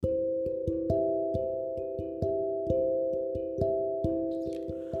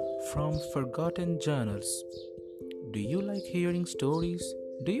From Forgotten Journals. Do you like hearing stories?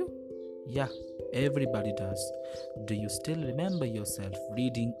 Do you? Yeah, everybody does. Do you still remember yourself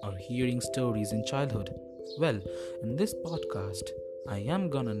reading or hearing stories in childhood? Well, in this podcast, I am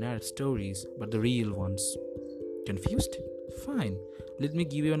gonna narrate stories, but the real ones. Confused? Fine, let me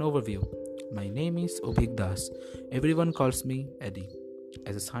give you an overview. My name is Obhik Das. Everyone calls me Eddie.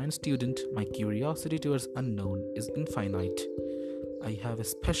 As a science student, my curiosity towards unknown is infinite. I have a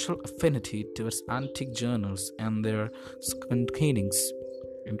special affinity towards antique journals and their containing.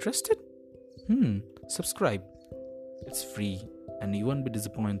 Interested? Subscribe. It's free and you won't be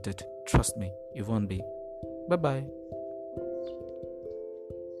disappointed. Trust me, you won't be. Bye bye.